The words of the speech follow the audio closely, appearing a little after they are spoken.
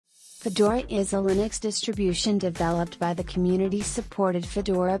Fedora is a Linux distribution developed by the community-supported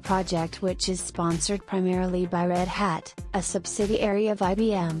Fedora project, which is sponsored primarily by Red Hat, a subsidiary of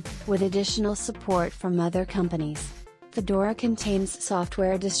IBM, with additional support from other companies. Fedora contains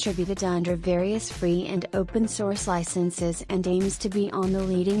software distributed under various free and open source licenses and aims to be on the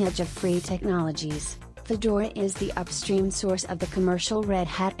leading edge of free technologies. Fedora is the upstream source of the commercial Red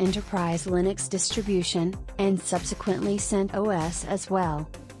Hat Enterprise Linux distribution, and subsequently CentOS as well.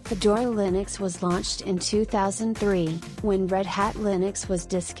 Fedora Linux was launched in 2003, when Red Hat Linux was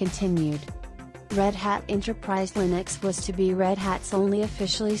discontinued. Red Hat Enterprise Linux was to be Red Hat's only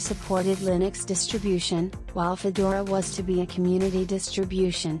officially supported Linux distribution, while Fedora was to be a community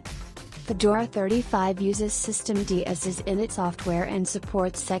distribution. Fedora 35 uses systemd as is init software and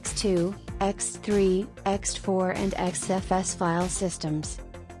supports x2, x3, x4 and XFS file systems.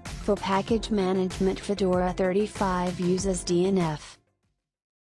 For package management, Fedora 35 uses DNF.